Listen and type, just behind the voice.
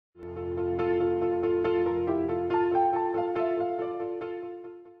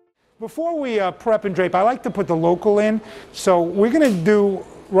Before we prep and drape, I like to put the local in. So we're going to do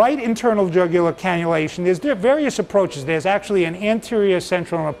right internal jugular cannulation. There's various approaches. There's actually an anterior,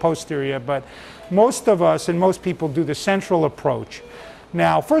 central, and a posterior, but most of us and most people do the central approach.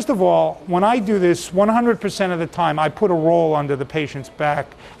 Now, first of all, when I do this, 100% of the time, I put a roll under the patient's back.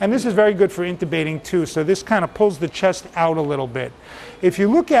 And this is very good for intubating too, so this kind of pulls the chest out a little bit. If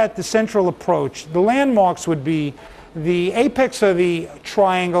you look at the central approach, the landmarks would be the apex of the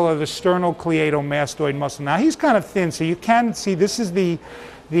triangle of the sternocleidomastoid muscle. Now, he's kind of thin, so you can see this is the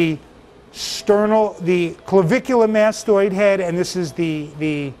clavicular mastoid head, and this is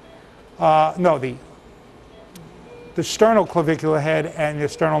the sternoclavicular head and the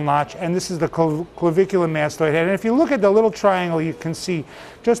sternal notch, and this is the clavicular mastoid head. And if you look at the little triangle, you can see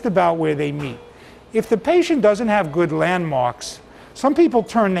just about where they meet. If the patient doesn't have good landmarks, some people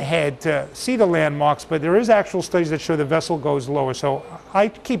turn the head to see the landmarks, but there is actual studies that show the vessel goes lower, so I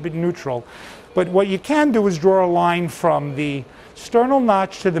keep it neutral. But what you can do is draw a line from the sternal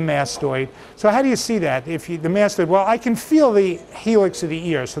notch to the mastoid. So how do you see that? The mastoid, well, I can feel the helix of the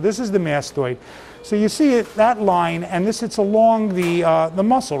ear, so this is the mastoid. So you see it, that line, and this, it's along the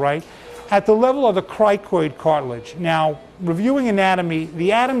muscle, right? At the level of the cricoid cartilage. Now, reviewing anatomy,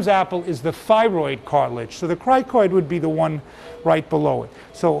 the Adam's apple is the thyroid cartilage. So the cricoid would be the one right below it.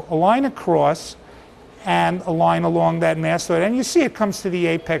 So a line across and a line along that mastoid. And you see it comes to the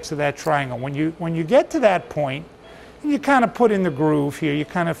apex of that triangle. When you get to that point, you kind of put in the groove here, you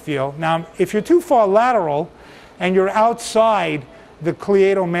kind of feel. Now, if you're too far lateral and you're outside the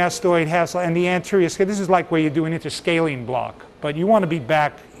cleidomastoid hassle and the anterior scale, this is like where you do an interscalene block. But you want to be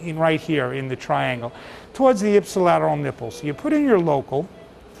back in right here in the triangle, towards the ipsilateral nipples. So you put in your local,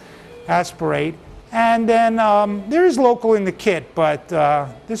 aspirate, and then there is local in the kit, but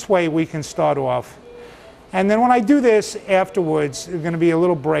this way we can start off. And then when I do this afterwards, there's going to be a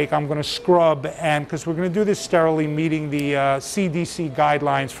little break. I'm going to scrub, and because we're going to do this sterilely, meeting the CDC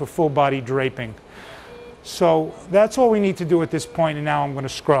guidelines for full body draping. So that's all we need to do at this point, and now I'm going to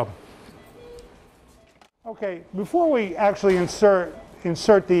scrub. Okay, before we actually insert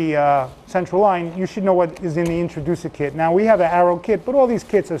the central line, you should know what is in the introducer kit. Now, we have an arrow kit, but all these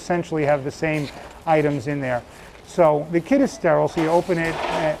kits essentially have the same items in there. So the kit is sterile, so you open it,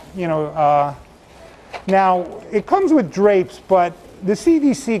 now, it comes with drapes, but the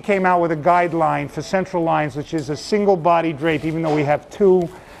CDC came out with a guideline for central lines, which is a single body drape, even though we have two,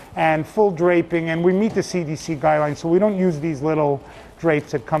 and full draping, and we meet the CDC guidelines, so we don't use these little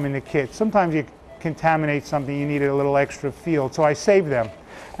drapes that come in the kit. Sometimes you contaminate something, you need a little extra field, so I save them.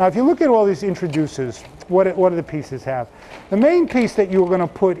 Now, if you look at all these introducers, what do the pieces have? The main piece that you're going to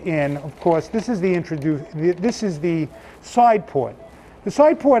put in, of course, this is the side port. The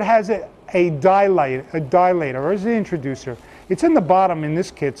side port has a dilator, or is the introducer. It's in the bottom in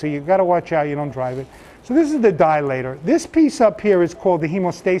this kit, so you've got to watch out you don't drive it. So this is the dilator. This piece up here is called the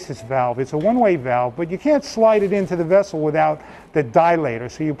hemostasis valve. It's a one-way valve, but you can't slide it into the vessel without the dilator.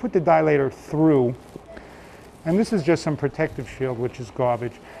 So you put the dilator through, and this is just some protective shield, which is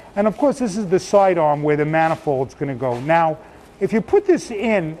garbage. And of course, this is the side arm where the manifold's going to go. Now, if you put this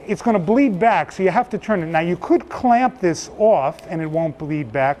in, it's going to bleed back, so you have to turn it. Now, you could clamp this off, and it won't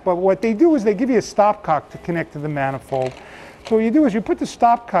bleed back, but what they do is they give you a stopcock to connect to the manifold. So what you do is you put the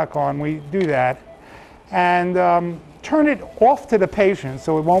stopcock on, we do that, and turn it off to the patient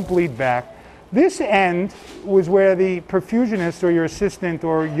so it won't bleed back. This end was where the perfusionist or your assistant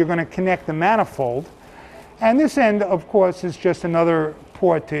or you're going to connect the manifold. And this end, of course, is just another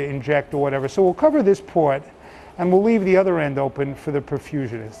port to inject or whatever. So we'll cover this port, and we'll leave the other end open for the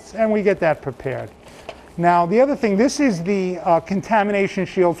perfusionists. And we get that prepared. Now, the other thing, this is the contamination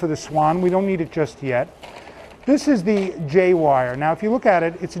shield for the Swan. We don't need it just yet. This is the J wire. Now, if you look at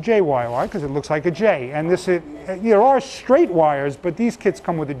it, it's a J wire because it looks like a J. And there are straight wires, but these kits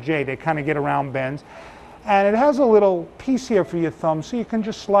come with a J. They kind of get around bends. And it has a little piece here for your thumb, so you can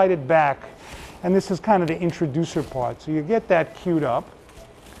just slide it back. And this is kind of the introducer part. So you get that queued up.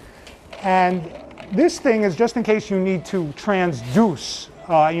 And this thing is just in case you need to transduce.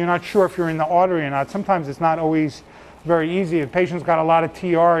 You're not sure if you're in the artery or not. Sometimes it's not always very easy. If the patient's got a lot of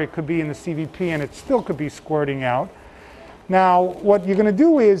TR, it could be in the CVP, and it still could be squirting out. Now, what you're going to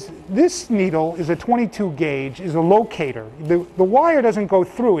do is, this needle is a 22 gauge, is a locator. The wire doesn't go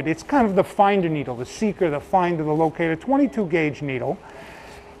through it. It's kind of the finder needle, the seeker, the finder, the locator, 22 gauge needle.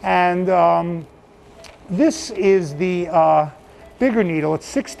 And this is the bigger needle. It's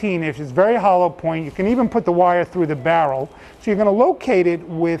 16 inches, very hollow point. You can even put the wire through the barrel. So you're going to locate it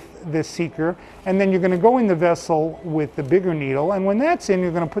with the seeker, and then you're going to go in the vessel with the bigger needle, and when that's in,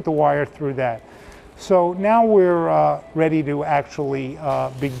 you're going to put the wire through that. So now we're ready to actually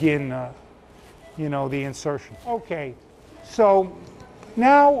begin, the insertion. Okay, so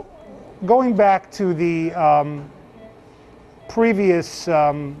now going back to the previous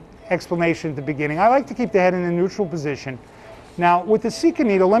explanation at the beginning, I like to keep the head in a neutral position. Now with the Sika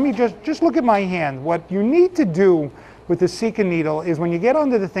needle, let me just look at my hand. What you need to do with the Sika needle is when you get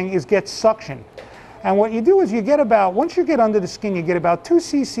under the thing is get suction. And what you do is you get about, once you get under the skin, you get about 2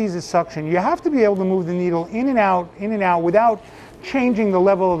 cc's of suction. You have to be able to move the needle in and out without changing the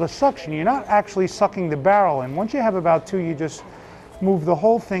level of the suction. You're not actually sucking the barrel in. Once you have about 2, you just move the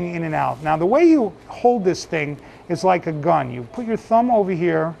whole thing in and out. Now the way you hold this thing is like a gun. You put your thumb over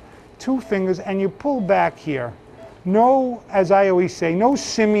here, 2 fingers, and you pull back here. No, as I always say, no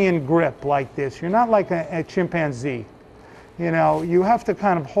simian grip like this. You're not like a chimpanzee. You have to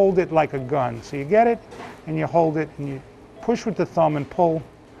kind of hold it like a gun. So you get it, and you hold it, and you push with the thumb and pull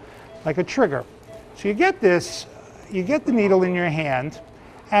like a trigger. So you get this, you get the needle in your hand,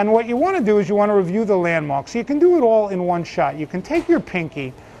 and what you want to do is you want to review the landmarks. So you can do it all in one shot. You can take your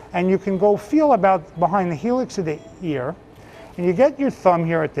pinky, and you can go feel about behind the helix of the ear, and you get your thumb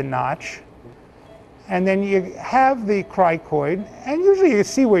here at the notch, and then you have the cricoid, and usually you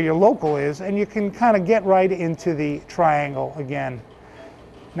see where your local is, and you can kind of get right into the triangle again.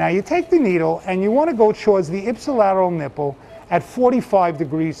 Now you take the needle, and you want to go towards the ipsilateral nipple at 45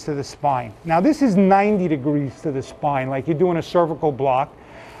 degrees to the spine. Now this is 90 degrees to the spine, like you're doing a cervical block,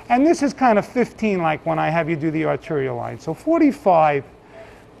 and this is kind of 15, like when I have you do the arterial line. So 45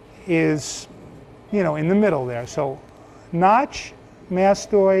 is, in the middle there. So notch,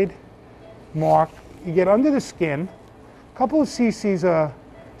 mastoid, mark. You get under the skin, a couple of cc's of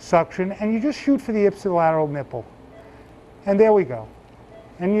suction, and you just shoot for the ipsilateral nipple. And there we go.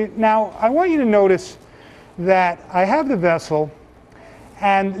 And now I want you to notice that I have the vessel,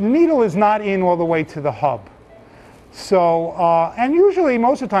 and the needle is not in all the way to the hub. So, and usually,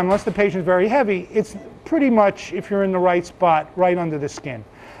 most of the time, unless the patient's very heavy, it's pretty much, if you're in the right spot, right under the skin.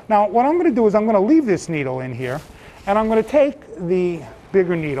 Now, what I'm going to do is I'm going to leave this needle in here, and I'm going to take the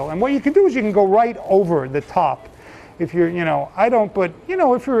bigger needle. And what you can do is you can go right over the top. If you're, I don't, but,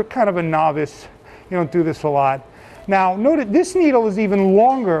 if you're kind of a novice, you don't do this a lot. Now, note this needle is even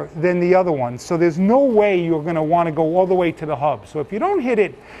longer than the other one, so there's no way you're going to want to go all the way to the hub. So if you don't hit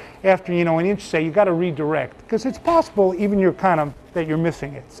it after, an inch, say, you got to redirect, because it's possible even that you're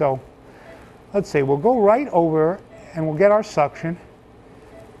missing it. So let's say we'll go right over, and we'll get our suction,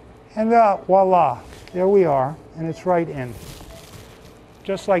 and voila, there we are, and it's right in.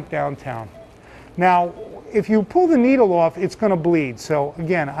 Just like downtown. Now, if you pull the needle off, it's going to bleed. So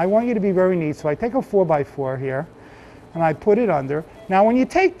again, I want you to be very neat. So I take a 4x4 here, and I put it under. Now, when you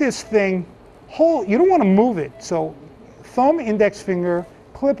take this thing, you don't want to move it. So thumb, index finger,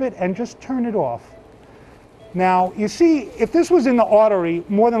 clip it, and just turn it off. Now, you see, if this was in the artery,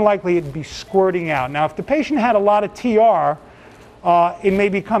 more than likely it'd be squirting out. Now, if the patient had a lot of TR, it may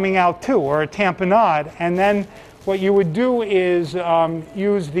be coming out too, or a tamponade, and then what you would do is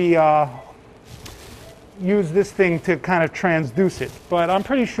use this thing to kind of transduce it. But I'm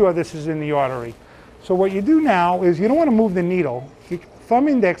pretty sure this is in the artery. So what you do now is you don't want to move the needle. Thumb,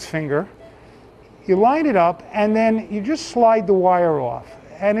 index finger, you line it up, and then you just slide the wire off.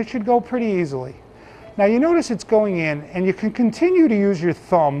 And it should go pretty easily. Now you notice it's going in, and you can continue to use your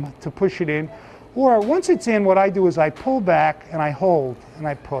thumb to push it in. Or once it's in, what I do is I pull back, and I hold, and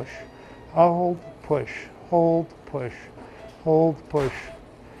I push. I'll hold, push. Hold, push, hold, push,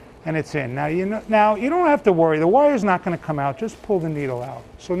 and it's in. Now you don't have to worry. The wire's not going to come out. Just pull the needle out.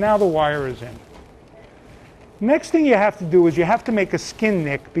 So now the wire is in. Next thing you have to do is you have to make a skin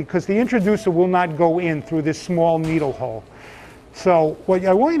nick, because the introducer will not go in through this small needle hole. So what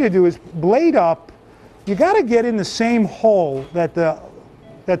I want you to do is blade up. You got to get in the same hole that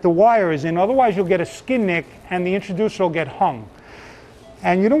the wire is in. Otherwise, you'll get a skin nick, and the introducer will get hung.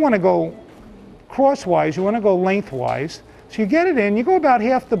 And you don't want to go crosswise, you want to go lengthwise. So you get it in, you go about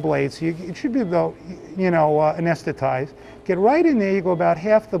half the blade, so it should be about, anesthetized. Get right in there, you go about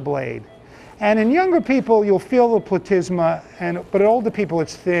half the blade. And in younger people, you'll feel the platysma, but in older people,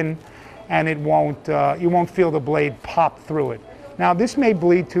 it's thin, and you won't feel the blade pop through it. Now, this may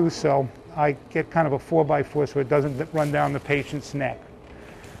bleed too, so I get kind of a 4x4 so it doesn't run down the patient's neck.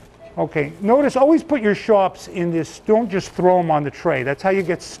 Okay, notice always put your sharps in this, don't just throw them on the tray. That's how you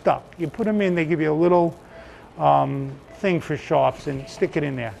get stuck. You put them in, they give you a little thing for sharps, and stick it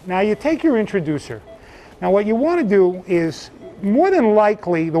in there. Now you take your introducer. Now what you want to do is, more than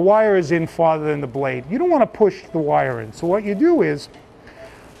likely the wire is in farther than the blade. You don't want to push the wire in. So what you do is,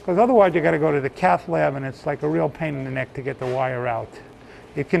 because otherwise you got to go to the cath lab, and it's like a real pain in the neck to get the wire out.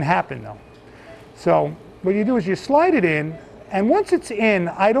 It can happen though. So what you do is you slide it in, and once it's in,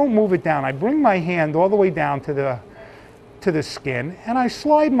 I don't move it down. I bring my hand all the way down to the skin, and I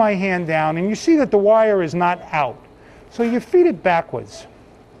slide my hand down, and you see that the wire is not out. So you feed it backwards.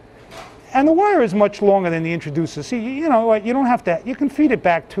 And the wire is much longer than the introducer. See, you know, you don't have to, you can feed it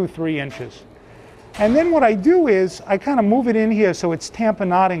back 2-3 inches. And then what I do is I kind of move it in here so it's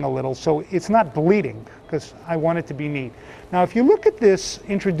tamponading a little, so it's not bleeding, because I want it to be neat. Now if you look at this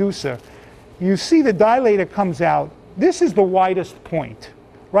introducer, you see the dilator comes out. This is the widest point,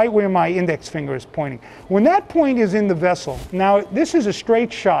 right where my index finger is pointing. When that point is in the vessel, now this is a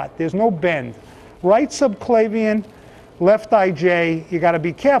straight shot, there's no bend. Right subclavian, left IJ, you got to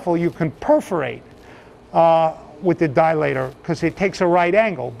be careful, you can perforate with the dilator because it takes a right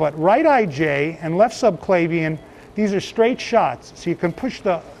angle. But right IJ and left subclavian, these are straight shots, so you can push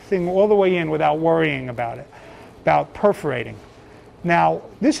the thing all the way in without worrying about it, about perforating. Now,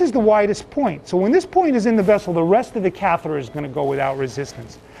 this is the widest point. So when this point is in the vessel, the rest of the catheter is going to go without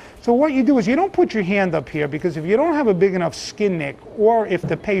resistance. So what you do is you don't put your hand up here, because if you don't have a big enough skin nick, or if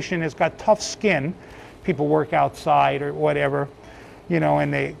the patient has got tough skin, people work outside or whatever, you know,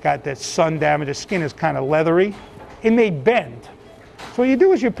 and they got that sun damage, the skin is kind of leathery, it may bend. So what you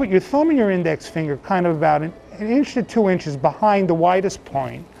do is you put your thumb and your index finger kind of about an inch to 2 inches behind the widest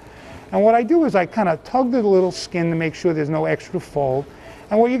point. And what I do is I kind of tug the little skin to make sure there's no extra fold.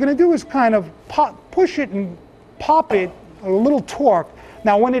 And what you're going to do is kind of push it and pop it, a little torque.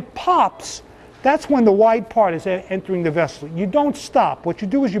 Now when it pops, that's when the wide part is entering the vessel. You don't stop. What you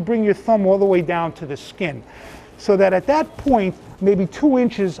do is you bring your thumb all the way down to the skin, so that at that point, maybe 2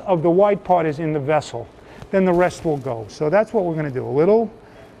 inches of the wide part is in the vessel. Then the rest will go. So that's what we're going to do. A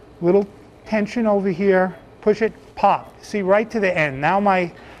little tension over here, push it, pop. See, right to the end. Now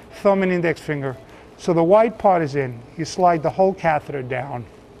my thumb and index finger. So the wide part is in. You slide the whole catheter down,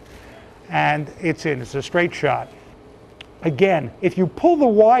 and it's in. It's a straight shot. Again, if you pull the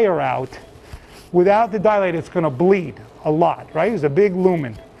wire out without the dilator, it's going to bleed a lot, right? It's a big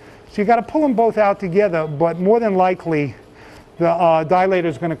lumen. So you got to pull them both out together, but more than likely the dilator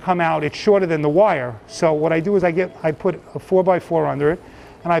is going to come out. It's shorter than the wire. So what I do is I put a 4x4 under it,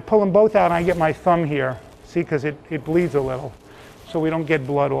 and I pull them both out, and I get my thumb here. See, because it bleeds a little, so we don't get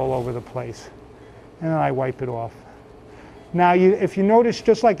blood all over the place. And then I wipe it off. Now, if you notice,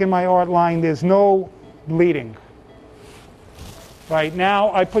 just like in my art line, there's no bleeding. Right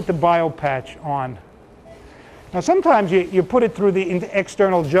now, I put the bio patch on. Now, sometimes you put it through the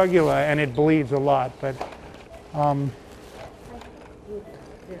external jugular and it bleeds a lot, but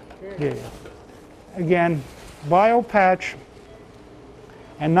yeah. Again, bio patch,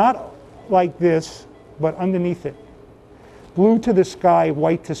 and not like this, but underneath it. Blue to the sky,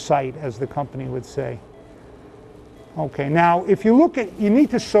 white to sight, as the company would say. Okay, now if you look at, you need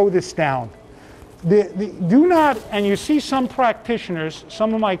to sew this down. Do not, and you see some practitioners,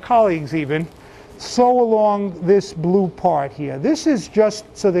 some of my colleagues even, sew along this blue part here. This is just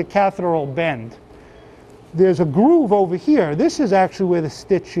so the catheter will bend. There's a groove over here. This is actually where the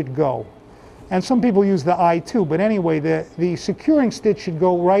stitch should go. And some people use the eye too, but anyway, the securing stitch should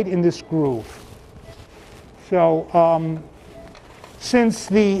go right in this groove. So since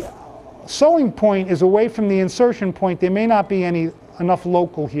the sewing point is away from the insertion point, there may not be enough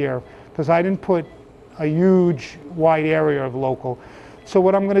local here, because I didn't put a huge wide area of local. So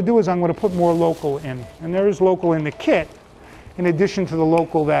what I'm going to do is I'm going to put more local in. And there is local in the kit, in addition to the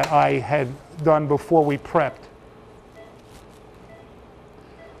local that I had done before we prepped.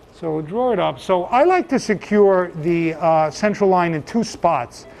 So we'll draw it up. So I like to secure the central line in 2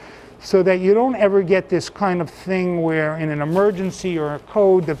 spots, so that you don't ever get this kind of thing where in an emergency or a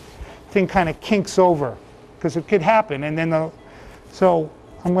code, the thing kind of kinks over, because it could happen. And then so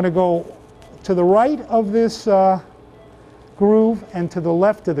I'm going to go to the right of this groove and to the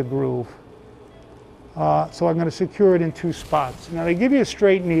left of the groove. So I'm going to secure it in 2 spots. Now they give you a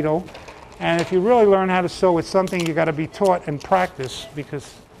straight needle, and if you really learn how to sew, it's something you got to be taught and practice,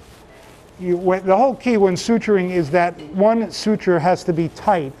 because the whole key when suturing is that one suture has to be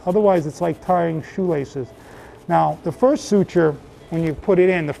tight. Otherwise, it's like tying shoelaces. Now, the first suture, when you put it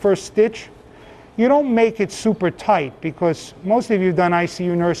in, the first stitch, you don't make it super tight, because most of you have done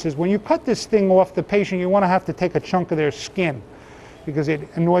ICU nurses. When you cut this thing off the patient, you want to have to take a chunk of their skin, because it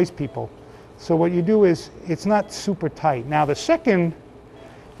annoys people. So what you do is, it's not super tight. Now, the second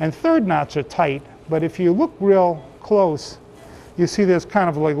and third knots are tight, but if you look real close, you see there's kind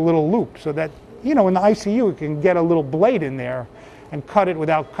of like a little loop, so that, you know, in the ICU, you can get a little blade in there and cut it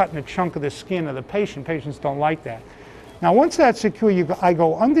without cutting a chunk of the skin of the patient. Patients don't like that. Now, once that's secure, I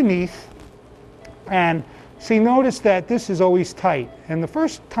go underneath, and See, notice that this is always tight. And the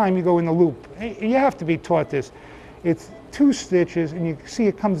first time you go in the loop, you have to be taught this. It's 2 stitches, and you see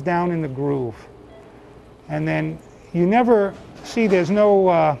it comes down in the groove. And then you never, see there's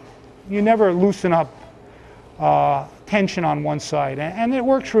no, you never loosen up tension on one side. And it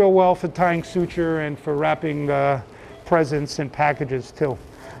works real well for tying suture and for wrapping presents and packages too.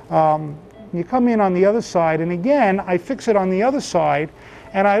 You come in on the other side, and again, I fix it on the other side,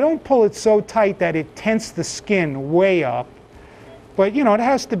 and I don't pull it so tight that it tents the skin way up. But you know, it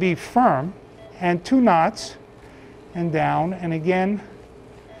has to be firm. And 2 knots and down, and again,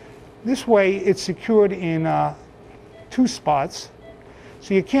 this way it's secured in 2 spots.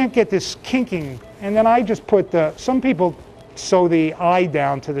 So you can't get this kinking. And then I just put some people sew the eye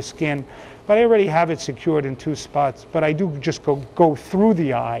down to the skin, but I already have it secured in 2 spots. But I do just go through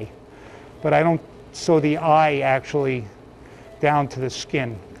the eye, but I don't sew the eye actually down to the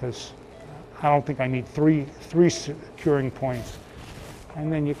skin, because I don't think I need three securing points.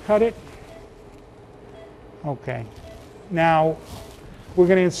 And then you cut it. Okay. Now we're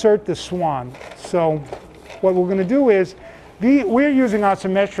going to insert the swan. So what we're going to do is, we're using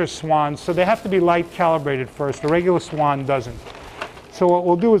isometric swans, so they have to be light calibrated first. A regular swan doesn't. So what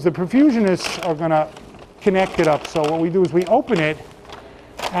we'll do is the perfusionists are going to connect it up. So what we do is we open it,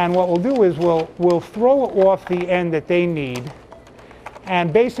 and what we'll do is we'll throw off the end that they need.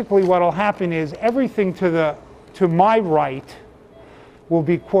 And basically what will happen is everything to my right will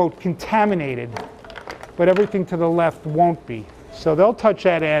be, quote, contaminated, but everything to the left won't be. So they'll touch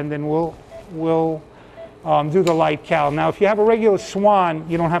that end, and we'll do the light cal. Now, if you have a regular swan,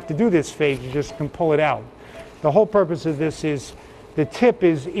 you don't have to do this phase. You just can pull it out. The whole purpose of this is the tip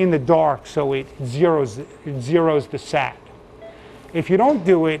is in the dark, so it zeroes the sat. If you don't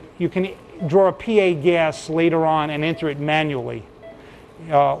do it, you can draw a PA gas later on and enter it manually.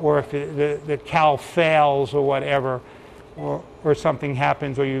 Or if the cal fails or whatever, or something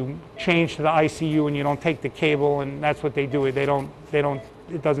happens, or you change to the ICU and you don't take the cable, and that's what they do. It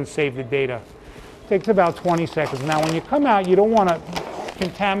doesn't save the data. It takes about 20 seconds. Now, when you come out, you don't want to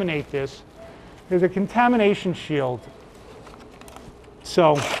contaminate this. There's a contamination shield.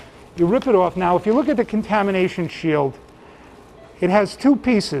 So you rip it off. Now, if you look at the contamination shield, it has 2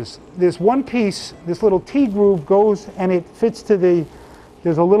 pieces. There's one piece, this little T groove goes and it fits to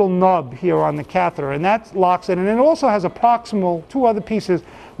there's a little nub here on the catheter, and that locks it. And it also has a proximal 2 other pieces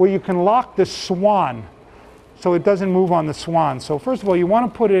where you can lock the swan so it doesn't move on the swan. So first of all, you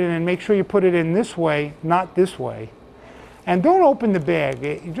want to put it in, and make sure you put it in this way, not this way. And don't open the bag.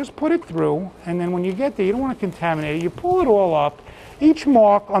 You just put it through, and then when you get there, you don't want to contaminate it. You pull it all up. Each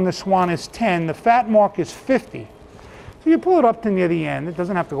mark on the swan is 10. The fat mark is 50. So you pull it up to near the end. It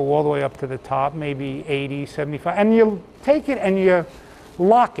doesn't have to go all the way up to the top, maybe 80, 75. And you take it and you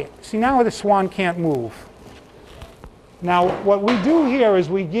lock it. See, now the swan can't move. Now, what we do here is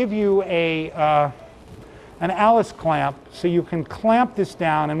we give you an Alice clamp, so you can clamp this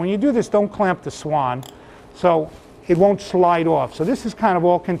down. And when you do this, don't clamp the swan, so it won't slide off. So this is kind of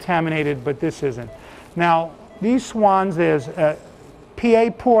all contaminated, but this isn't. Now, these swans, there's a PA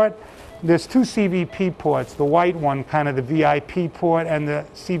port. There's 2 CVP ports, the white one, kind of the VIP port, and the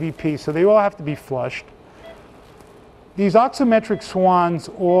CVP, so they all have to be flushed. These oximetric swans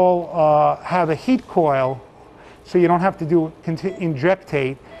all have a heat coil, so you don't have to do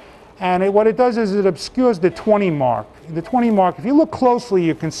injectate. And what it does is it obscures the 20 mark. The 20 mark, if you look closely,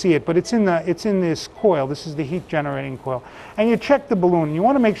 you can see it, but it's in this coil. This is the heat generating coil. And you check the balloon. You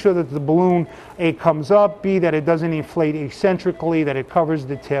want to make sure that the balloon, A, comes up, B, that it doesn't inflate eccentrically, that it covers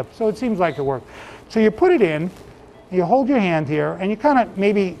the tip. So it seems like it worked. So you put it in, you hold your hand here, and you kind of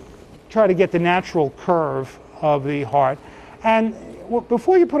maybe try to get the natural curve of the heart. And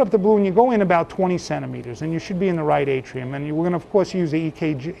before you put up the balloon, you go in about 20 centimeters, and you should be in the right atrium. And we're going to, of course, use the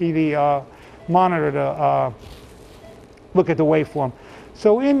EKG, the monitor to look at the waveform.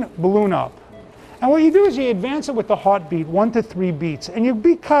 So in, balloon up. And what you do is you advance it with the heartbeat, 1 to 3 beats. And you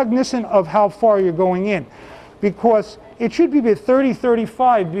be cognizant of how far you're going in, because it should be at 30,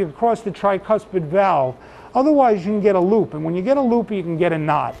 35 across the tricuspid valve. Otherwise, you can get a loop. And when you get a loop, you can get a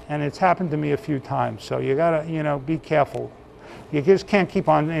knot. And it's happened to me a few times. So you got to, be careful. You just can't keep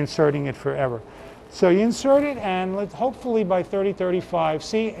on inserting it forever. So you insert it, and hopefully by 30, 35.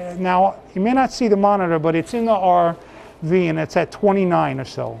 See, now you may not see the monitor, but it's in the RV, and it's at 29 or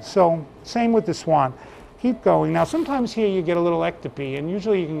so. So same with the swan. Keep going. Now sometimes here you get a little ectopy, and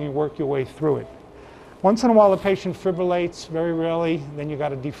usually you can work your way through it. Once in a while the patient fibrillates, very rarely, then you got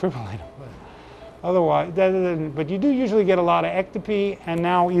to defibrillate them. Otherwise, but you do usually get a lot of ectopy, and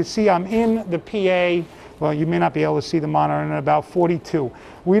now you see I'm in the PA. well, you may not be able to see the monitor, and about 42.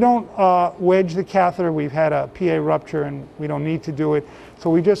 We don't wedge the catheter. We've had a PA rupture and we don't need to do it, so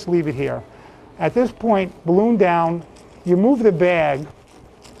we just leave it here. At this point, balloon down, you move the bag,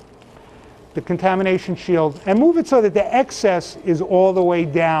 the contamination shield, and move it so that the excess is all the way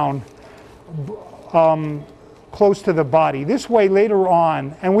down close to the body. This way later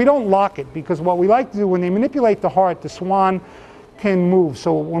on, and we don't lock it, because what we like to do when they manipulate the heart, the swan can move.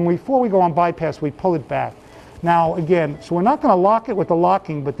 So before we go on bypass, we pull it back. Now again, so we're not going to lock it with the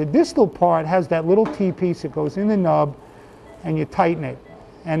locking, but the distal part has that little T-piece that goes in the nub, and you tighten it.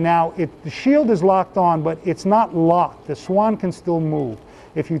 And now the shield is locked on, but it's not locked. The swan can still move.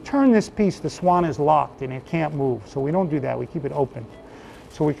 If you turn this piece, the swan is locked and it can't move. So we don't do that. We keep it open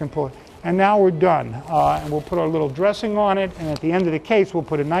so we can pull it. And now we're done. And we'll put our little dressing on it. And at the end of the case, we'll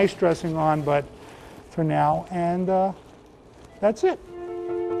put a nice dressing on, but for now. And that's it.